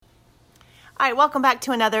All right, welcome back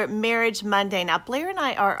to another Marriage Monday. Now, Blair and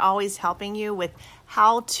I are always helping you with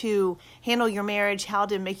how to handle your marriage, how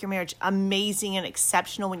to make your marriage amazing and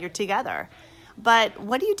exceptional when you're together. But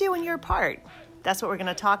what do you do when you're apart? That's what we're going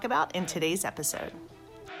to talk about in today's episode.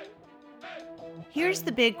 Here's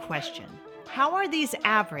the big question. How are these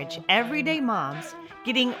average, everyday moms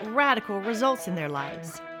getting radical results in their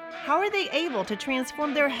lives? How are they able to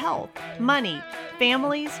transform their health, money,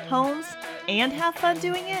 families, homes, and have fun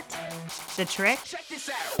doing it? The trick?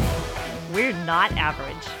 We're not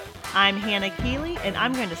average. I'm Hannah Keeley, and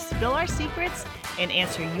I'm going to spill our secrets and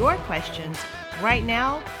answer your questions right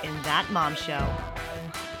now in That Mom Show.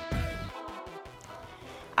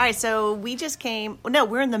 All right, so we just came. No,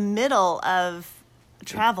 we're in the middle of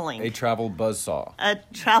traveling. A travel buzzsaw. A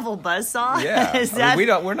travel buzzsaw? Yeah. Is that... we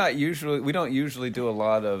don't usually do a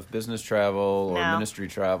lot of business travel or ministry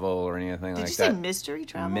travel or anything like that. Did you say mystery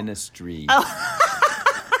travel? Ministry. Oh.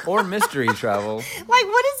 Or mystery travel. Like,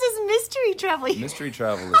 what is this mystery travel? Mystery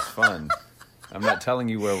travel is fun. I'm not telling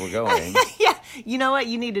you where we're going. Yeah. You know what?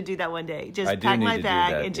 You need to do that one day. Just pack my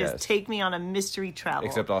bag and just yes. take me on a mystery travel.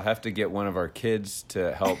 Except I'll have to get one of our kids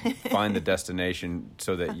to help find the destination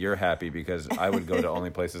so that you're happy, because I would go to only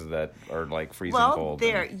places that are like freezing cold.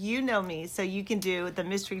 Well, you know me, so you can do the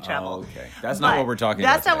mystery travel. Oh, okay. That's not what we're talking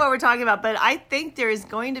about. That's not what we're talking about, but I think there is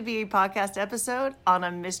going to be a podcast episode on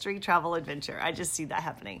a mystery travel adventure. I just see that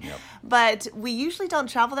happening. Yep. But we usually don't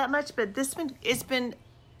travel that much, but it's been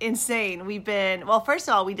insane. First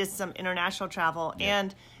of all, we did some international travel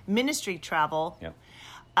and ministry travel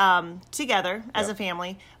together as a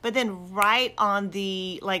family. But then right on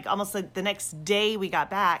almost like the next day we got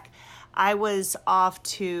back, I was off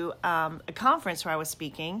to a conference where I was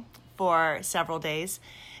speaking for several days.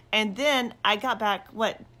 And then I got back,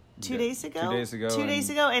 2 days ago? 2 days ago. 2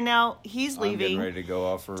 days ago, and now he's leaving. I'm getting ready to go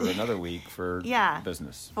off for another week for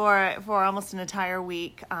business. For almost an entire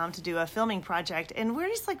week to do a filming project. And we're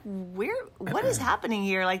just like, what is happening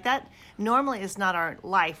here? Like, that normally is not our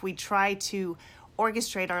life. We try to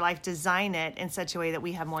orchestrate our life, design it in such a way that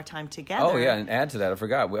we have more time together. Oh, yeah, and add to that, I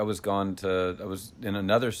forgot, I was in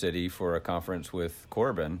another city for a conference with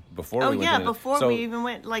Corbin before we went. We even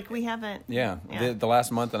went, we haven't. Yeah. The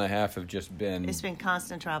last month and a half have just been... It's been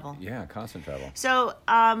constant travel. Yeah, constant travel. So,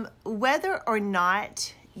 whether or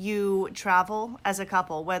not you travel as a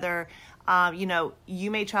couple, whether...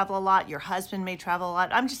 you may travel a lot. Your husband may travel a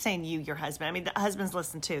lot. I'm just saying your husband. I mean, the husbands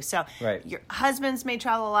listen too. So right. Your husbands may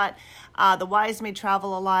travel a lot. The wives may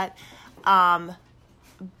travel a lot.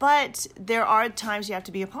 But there are times you have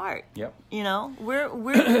to be apart. Yep.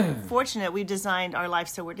 We're fortunate. We've designed our life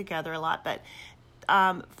so we're together a lot. But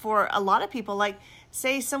for a lot of people, like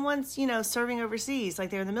say someone's serving overseas,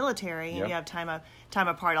 like they're in the military, and you have time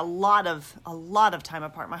apart. A lot of time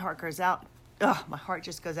apart. My heart goes out. My heart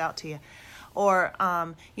just goes out to you. Or,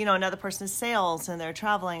 another person is sales and they're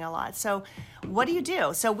traveling a lot. So what do you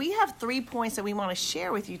do? So we have 3 points that we want to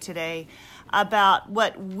share with you today about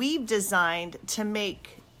what we've designed to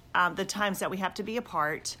make the times that we have to be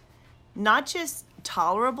apart, not just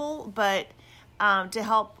tolerable, but to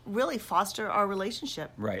help really foster our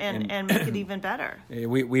relationship and make it even better.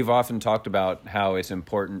 We've often talked about how it's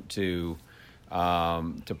important to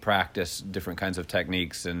practice different kinds of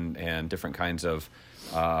techniques and different kinds of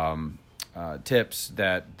tips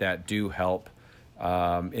that do help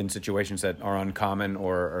in situations that are uncommon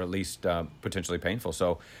or at least potentially painful.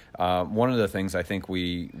 So one of the things I think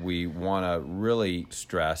we want to really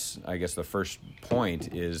stress, I guess the first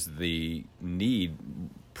point, is the need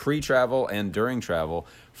pre-travel and during travel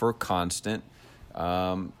for constant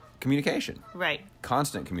communication. Right.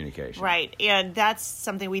 Constant communication. Right. And that's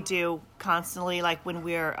something we do constantly. Like when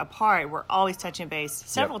we're apart, we're always touching base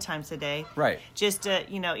several times a day. Right. Just to,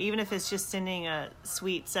 even if it's just sending a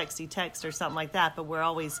sweet, sexy text or something like that, but we're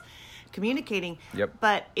always communicating. Yep.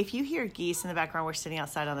 But if you hear geese in the background, we're sitting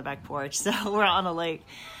outside on the back porch, so we're on a lake.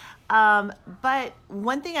 But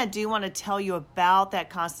one thing I do want to tell you about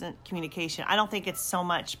that constant communication, I don't think it's so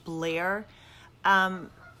much Blair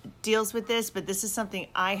deals with this, but this is something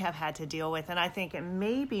I have had to deal with, and I think it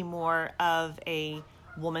may be more of a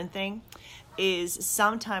woman thing, is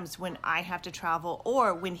sometimes when I have to travel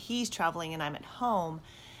or when he's traveling and I'm at home,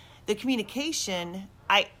 the communication,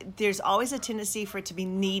 there's always a tendency for it to be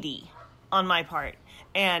needy on my part,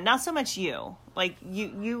 and not so much you, like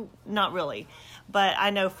you not really, but I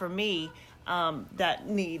know for me,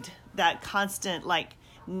 that constant,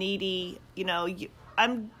 needy,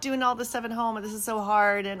 I'm doing all this stuff at home and this is so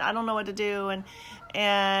hard and I don't know what to do, and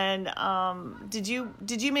did you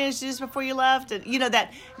manage to do this before you left? And,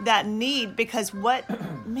 that need, because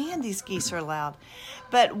man, these geese are loud.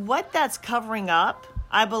 But what that's covering up,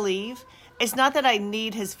 I believe, it's not that I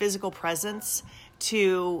need his physical presence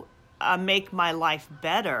to make my life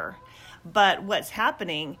better, but what's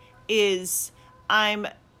happening is I'm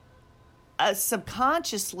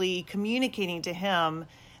subconsciously communicating to him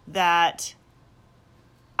that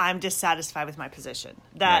I'm dissatisfied with my position,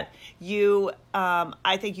 that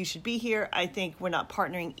I think you should be here. I think we're not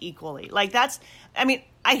partnering equally. Like I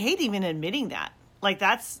hate even admitting that. Like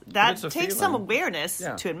that takes some awareness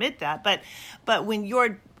to admit that. But when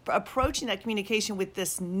you're approaching that communication with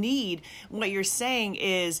this need, what you're saying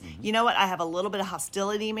is, you know what, I have a little bit of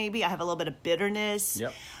hostility, maybe I have a little bit of bitterness.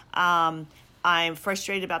 Yep. I'm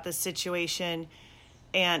frustrated about this situation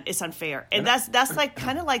and it's unfair. And that's like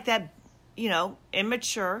kind of like that,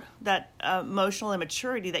 immature, that emotional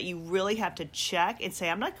immaturity that you really have to check and say,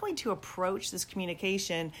 I'm not going to approach this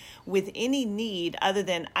communication with any need other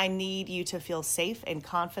than I need you to feel safe and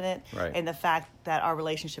confident in the fact that our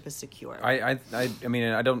relationship is secure. I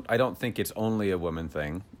mean, I don't think it's only a woman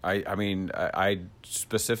thing. I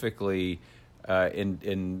specifically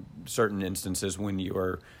in certain instances when you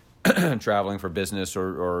are traveling for business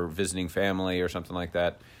or visiting family or something like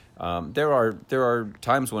that. There are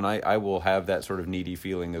times when I will have that sort of needy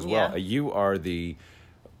feeling as well. You are the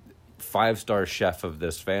 5-star chef of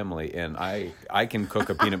this family, and I can cook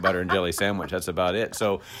a peanut butter and jelly sandwich. That's about it.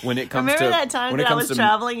 So when it comes Remember that time that I was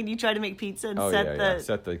traveling and you tried to make pizza and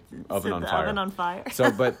set the oven on fire.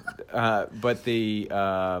 So, but the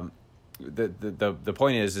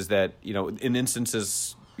point is that in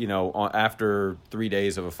instances after 3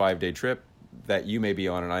 days of a 5-day trip that you may be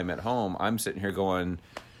on and I'm at home, I'm sitting here going,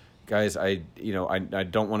 guys, I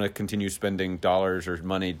don't want to continue spending dollars or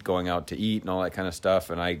money going out to eat and all that kind of stuff.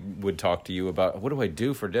 And I would talk to you about, what do I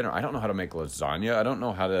do for dinner? I don't know how to make lasagna. I don't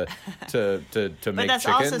know how to make chicken. But that's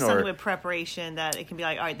also something with preparation that it can be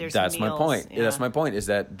like, all right, there's That's meals. my point. Yeah. That's my point, is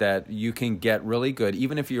that you can get really good,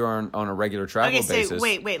 even if you're on a regular travel basis.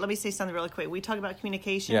 Okay, wait, let me say something really quick. We talk about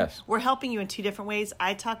communication. Yes. We're helping you in 2 different ways.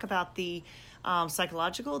 I talk about the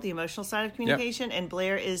psychological, the emotional side of communication, and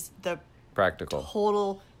Blair is the practical,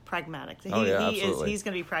 total pragmatic. Absolutely. He's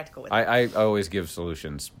going to be practical with it. I always give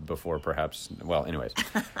solutions before, perhaps. Well, anyways,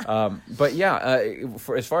 but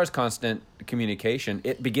for as far as constant communication,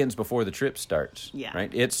 it begins before the trip starts. Yeah.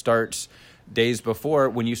 Right. It starts days before,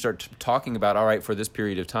 when you start talking about, all right, for this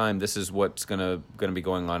period of time, this is what's going to be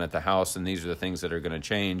going on at the house, and these are the things that are going to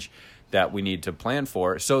change that we need to plan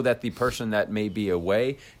for, so that the person that may be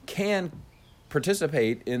away can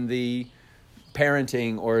participate in the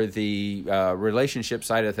parenting or the relationship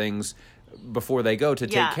side of things before they go to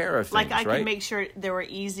take care of things. Like I can make sure there were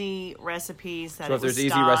easy recipes that. So if there's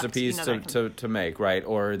easy recipes to make, right?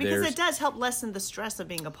 Or because it does help lessen the stress of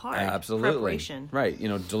being apart. Absolutely. Preparation. Right.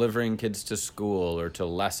 Delivering kids to school or to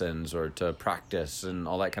lessons or to practice and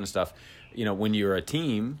all that kind of stuff. When you're a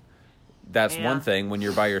team, that's one thing. When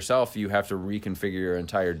you're by yourself, you have to reconfigure your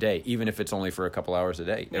entire day, even if it's only for a couple hours a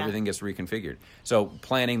day. Everything gets reconfigured. So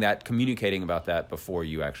planning that, communicating about that before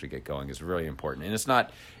you actually get going is really important. And it's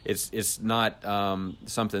not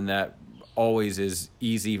something that always is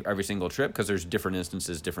easy every single trip, because there's different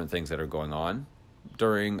instances, different things that are going on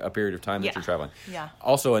during a period of time that you're traveling. Yeah.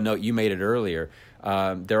 Also, a note, you made it earlier.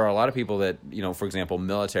 There are a lot of people that, for example,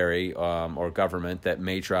 military or government, that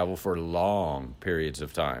may travel for long periods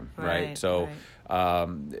of time, right? So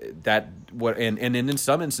and in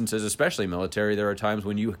some instances, especially military, there are times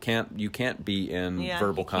when you can't be in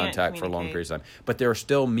verbal contact for long periods of time. But there are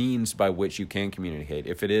still means by which you can communicate.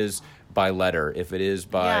 If it is by letter, if it is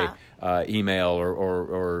by email,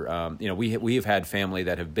 or we have had family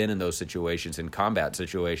that have been in those situations, in combat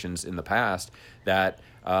situations in the past, that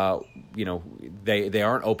they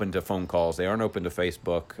aren't open to phone calls, they aren't open to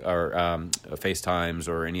Facebook or FaceTimes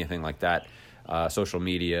or anything like that, social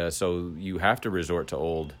media. So you have to resort to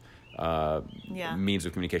old means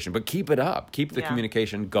of communication, but keep it up, keep the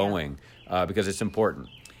communication going, because it's important.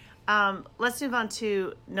 Let's move on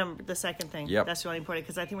to the second thing. Yep. That's really important,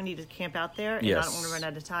 because I think we need to camp out there, and Yes. I don't want to run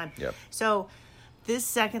out of time. Yep. So this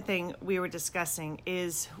second thing we were discussing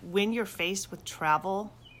is, when you're faced with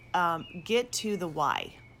travel, get to the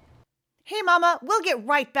why. Hey, Mama, we'll get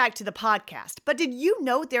right back to the podcast. But did you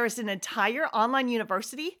know there is an entire online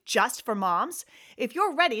university just for moms? If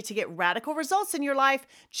you're ready to get radical results in your life,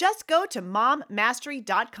 just go to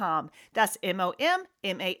mommastery.com. That's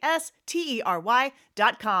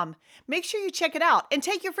MOMMASTERY.com. Make sure you check it out and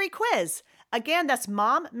take your free quiz. Again, that's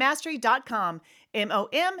mommastery.com.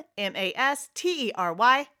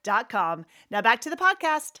 MOMMASTERY.com. Now back to the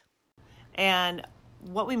podcast. And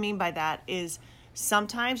what we mean by that is,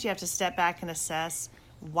 sometimes you have to step back and assess,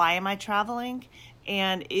 why am I traveling?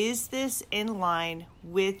 And is this in line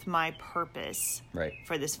with my purpose? Right.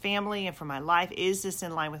 For this family and for my life, is this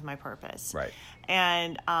in line with my purpose? Right.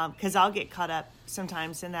 And because I'll get caught up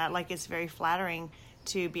sometimes in that, like it's very flattering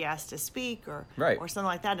to be asked to speak or something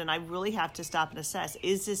like that. And I really have to stop and assess,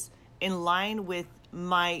 is this in line with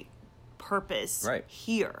my purpose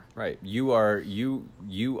here? Right. You are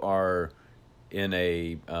in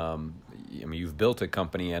a, you've built a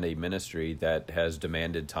company and a ministry that has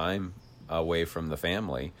demanded time away from the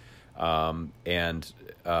family. And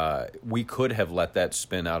we could have let that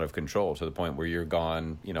spin out of control to the point where you're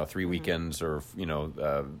gone, 3 weekends or,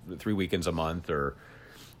 3 weekends a month or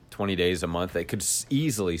 20 days a month. They could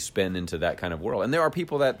easily spin into that kind of world. And there are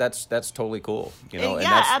people that's totally cool, and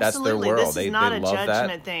that's their world. This is not they a love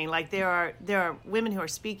judgment that. thing. Like there are women who are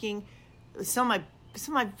speaking, some of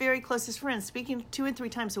my very closest friends speaking 2 and 3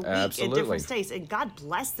 times a week in different states, and God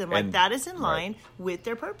bless them. Like that is in line with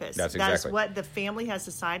their purpose. That's That's what the family has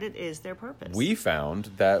decided is their purpose. We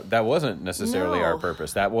found that wasn't necessarily our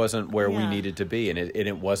purpose. That wasn't where we needed to be, and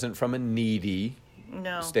it wasn't from a needy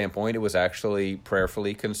standpoint. It was actually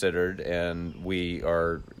prayerfully considered, and we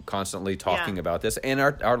are constantly talking about this. And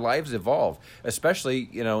our lives evolve, especially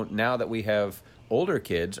now that we have older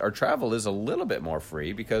kids. Our travel is a little bit more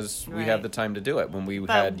free because we have the time to do it. When we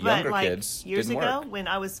had younger kids, years didn't ago, work. when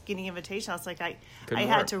I was getting invitations, I was like, I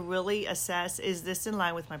had to really assess: is this in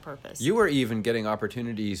line with my purpose? You were even getting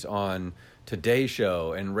opportunities on Today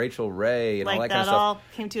Show and Rachel Ray and all that kind of stuff. All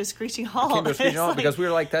came to a screeching halt. Because we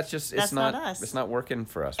were like, it's not us. It's not working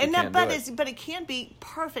for us. But it can be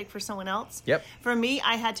perfect for someone else. Yep. For me,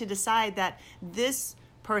 I had to decide that this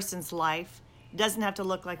person's life doesn't have to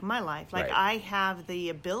look like my life. Like I have the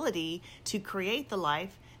ability to create the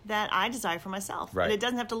life that I desire for myself. Right. And it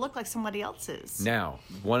doesn't have to look like somebody else's. Now,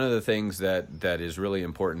 one of the things that is really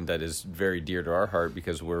important, that is very dear to our heart,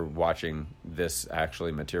 because we're watching this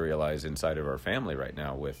actually materialize inside of our family right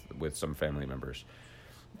now with some family members,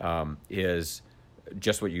 is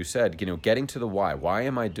just what you said, getting to the why. Why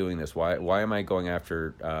am I doing this? Why am I going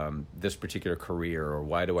after this particular career, or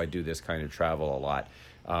why do I do this kind of travel a lot?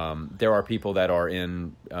 There are people that are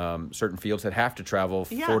in certain fields that have to travel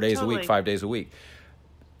 4 days a week, 5 days a week.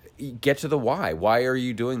 Get to the why. Why are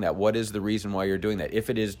you doing that? What is the reason why you're doing that?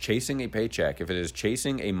 If it is chasing a paycheck, if it is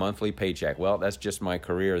chasing a monthly paycheck, well, that's just my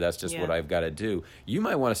career. That's just what I've got to do. You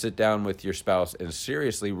might want to sit down with your spouse and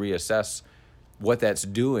seriously reassess what that's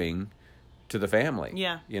doing to the family.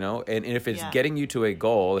 Yeah. And if it's getting you to a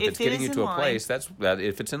goal, if it's getting you to a place,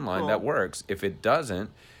 if it's in line, that works. If it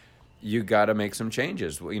doesn't, you got to make some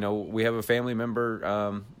changes. We have a family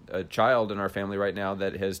member, a child in our family right now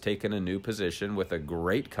that has taken a new position with a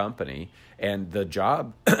great company, and the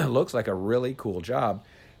job looks like a really cool job.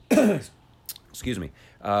 Excuse me.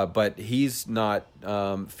 But he's not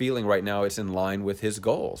feeling right now it's in line with his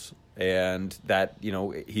goals, and that,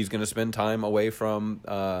 he's going to spend time away from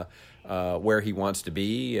where he wants to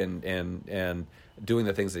be and doing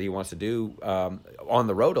the things that he wants to do on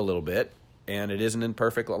the road a little bit. And it isn't in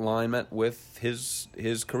perfect alignment with his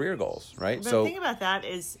career goals, right? But the thing about that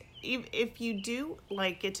is, if you do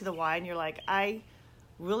get to the why, and you're like, I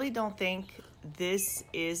really don't think this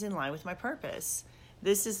is in line with my purpose.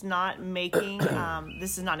 This is not making,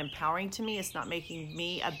 this is not empowering to me. It's not making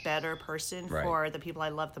me a better person for the people I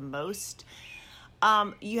love the most.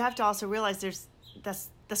 You have to also realize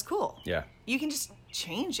that's cool. Yeah. You can just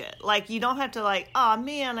change it. You don't have to oh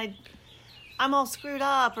man, I'm all screwed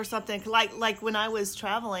up or something. Like when I was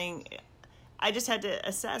traveling, I just had to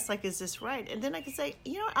assess, is this right? And then I could say,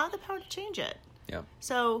 I have the power to change it. Yeah.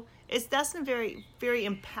 So that's a very, very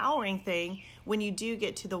empowering thing when you do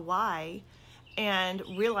get to the why and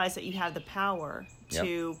realize that you have the power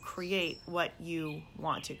to create what you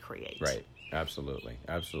want to create. Right. Absolutely.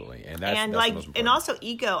 Absolutely. And that's the most important. And also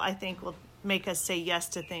ego, I think, will make us say yes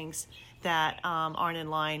to things that aren't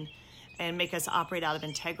in line, and make us operate out of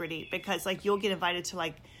integrity, because you'll get invited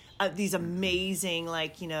to these amazing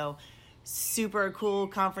super cool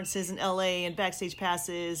conferences in LA and backstage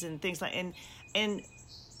passes and things and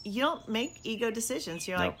you don't make ego decisions.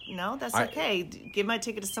 You're no, that's okay. Give my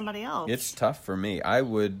ticket to somebody else. It's tough for me. I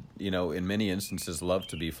would, in many instances, love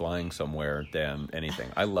to be flying somewhere than anything.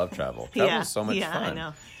 I love travel. Travel is so much fun. I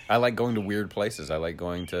know. I like going to weird places. I like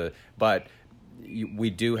going to, but we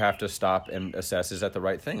do have to stop and assess, is that the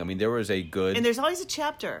right thing? I mean, there was a good... And there's always a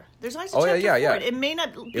chapter. There's always a chapter for it. It may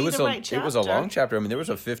not be the right chapter. It was a long chapter. I mean, there was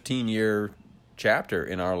a 15-year chapter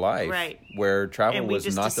in our life right. where travel and we was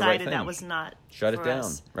just not the right thing. That was not shut for it down,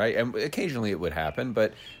 us. right? And occasionally it would happen,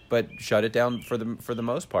 but shut it down for the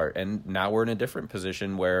most part. And now we're in a different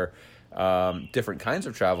position where different kinds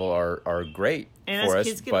of travel are great and for as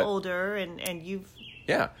us. Kids get older, and you've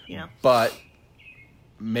but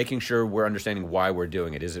making sure we're understanding why we're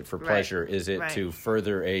doing it. Is it for pleasure? Is it to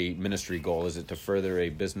further a ministry goal? Is it to further a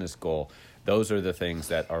business goal? Those are the things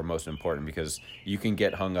that are most important, because you can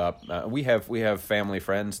get hung up. We have family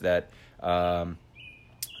friends that, one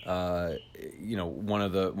of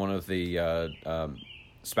the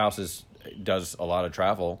spouses does a lot of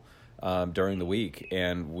travel during the week,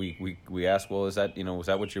 and we ask, well, is that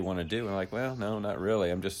what you want to do? And we're like, well, no, not really.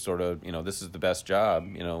 I'm just sort of, this is the best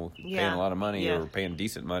job, paying a lot of money or paying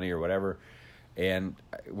decent money or whatever. And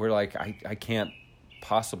we're like, I can't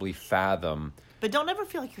possibly fathom. But don't ever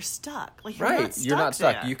feel like you're stuck. Like you're not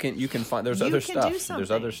stuck. There. You can find there's other stuff. There's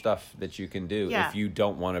other stuff that you can do if you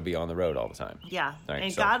don't want to be on the road all the time. Yeah. Right,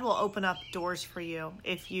 and God will open up doors for you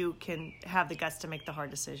if you can have the guts to make the hard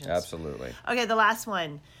decisions. Absolutely. Okay, the last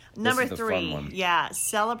one. Number 3. Fun one. Yeah,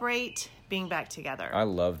 celebrate being back together. I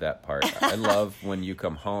love that part. I love when you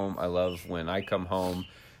come home. I love when I come home.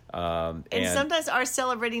 And sometimes our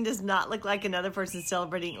celebrating does not look like another person's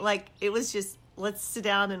celebrating. Like, it was just, let's sit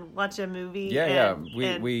down and watch a movie. Yeah,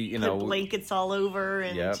 we put blankets all over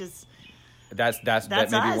and just. That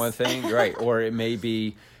may be one thing, right? Or it may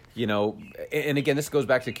be, and again, this goes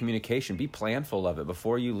back to communication. Be planful of it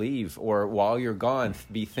before you leave, or while you're gone.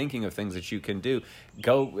 Be thinking of things that you can do.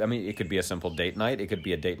 It could be a simple date night. It could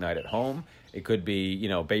be a date night at home. It could be,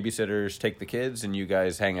 babysitters take the kids and you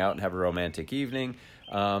guys hang out and have a romantic evening.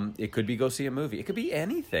 It could be go see a movie. It could be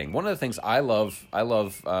anything. One of the things I love,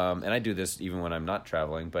 and I do this even when I'm not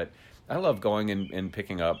traveling, but I love going and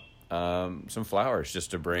picking up some flowers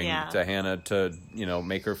just to bring to Hannah to,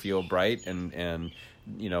 make her feel bright and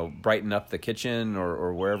brighten up the kitchen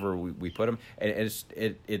or wherever we put them. And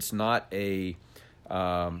it's not a...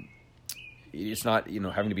 it's not,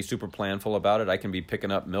 having to be super planful about it. I can be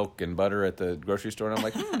picking up milk and butter at the grocery store, and I'm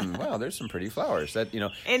like, wow, there's some pretty flowers. That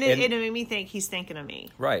And it made me think he's thinking of me.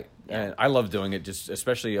 Right. Yeah. And I love doing it, just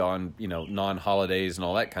especially on, non-holidays and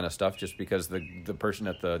all that kind of stuff, just because the person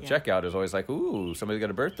at the checkout is always like, ooh, somebody got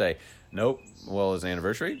a birthday. Nope. Well, is it an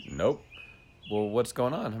anniversary? Nope. Well, what's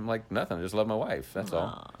going on? I'm like, nothing. I just love my wife. That's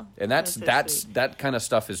all. And that's that kind of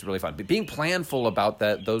stuff is really fun. But being planful about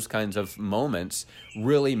those kinds of moments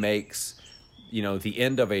really makes... the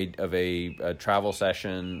end of a travel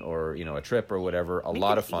session or, a trip or whatever, a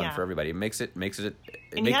lot of fun for everybody. It makes it.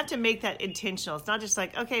 And you have to make that intentional. It's not just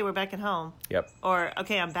like, okay, we're back at home. Yep. Or,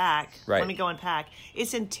 okay, I'm back. Right. Let me go and pack.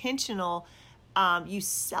 It's intentional. You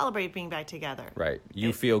celebrate being back together. Right.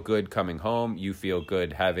 You feel good coming home. You feel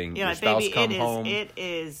good having your spouse come home. It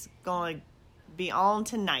is going to be on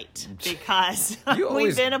tonight because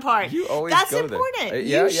we've been apart. You always That's go important. There.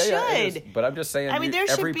 You should. But I'm just saying, there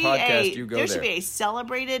every podcast you go there. There should be a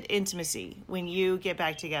celebrated intimacy when you get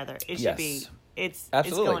back together. It should be. It's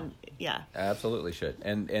absolutely. It's going, absolutely should.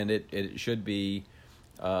 And it should be,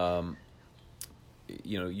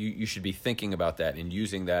 you should be thinking about that and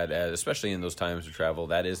using that as, especially in those times of travel,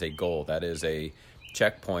 that is a goal. That is a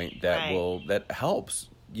checkpoint that helps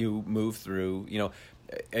you move through,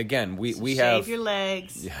 again, we shave have your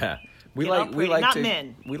legs. Yeah. We like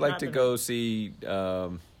to go see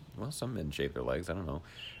some men shave their legs, I don't know.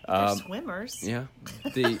 They're swimmers. Yeah.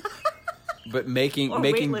 But making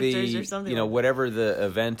the whatever the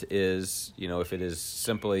event is, if it is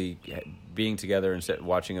simply being together and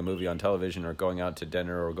watching a movie on television or going out to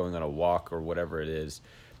dinner or going on a walk or whatever it is,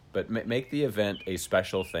 but make the event a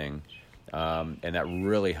special thing, and that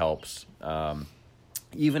really helps.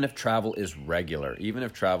 Even if travel is regular, even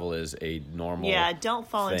if travel is a normal don't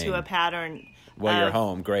fall into a pattern. Well, you're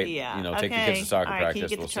home, great. Take the kids to soccer practice. Can you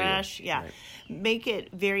get the trash? Yeah. Right. Make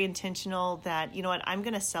it very intentional that, I'm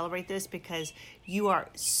going to celebrate this because you are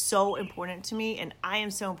so important to me and I am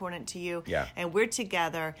so important to you. Yeah. And we're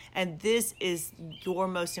together and this is your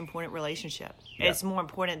most important relationship. Yeah. It's more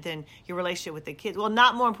important than your relationship with the kids. Well,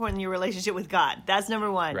 not more important than your relationship with God. That's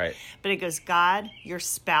number one. Right. But it goes God, your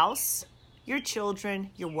spouse, your children,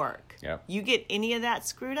 your work. Yeah. You get any of that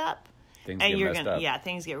screwed up,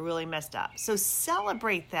 things get really messed up. So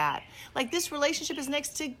celebrate that. Like this relationship is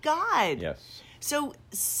next to God. Yes. So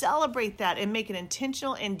celebrate that and make it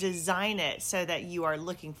intentional and design it so that you are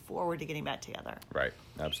looking forward to getting back together. Right.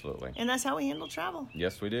 Absolutely. And that's how we handle travel.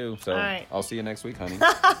 Yes, we do. So I'll see you next week, honey. All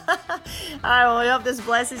right. Well, we hope this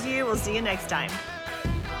blesses you. We'll see you next time.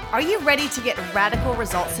 Are you ready to get radical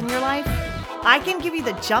results in your life? I can give you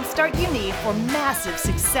the jumpstart you need for massive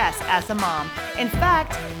success as a mom. In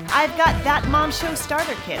fact, I've got That Mom Show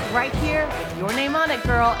Starter Kit right here with your name on it,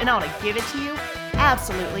 girl, and I want to give it to you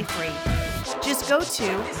absolutely free. Just go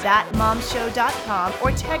to thatmomshow.com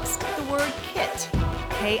or text the word KIT,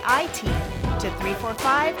 K-I-T, to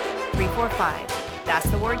 345-345. That's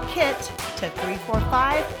the word KIT to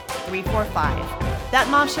 345-345. That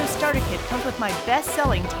Mom Show Starter Kit comes with my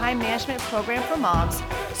best-selling time management program for moms,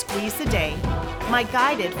 Squeeze the Day, my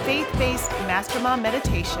guided faith-based Master Mom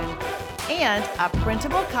meditation, and a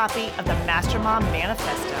printable copy of the Master Mom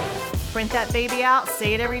Manifesto. Print that baby out,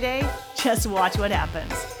 say it every day, just watch what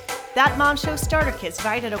happens. That Mom Show Starter Kit's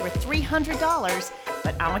valued at over $300,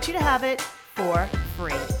 but I want you to have it for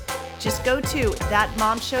free. Just go to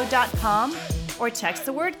thatmomshow.com or text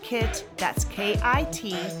the word KIT, that's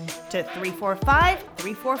K-I-T, to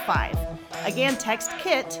 345-345. Again, text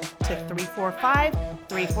KIT to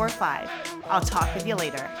 345-345. I'll talk with you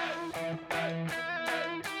later.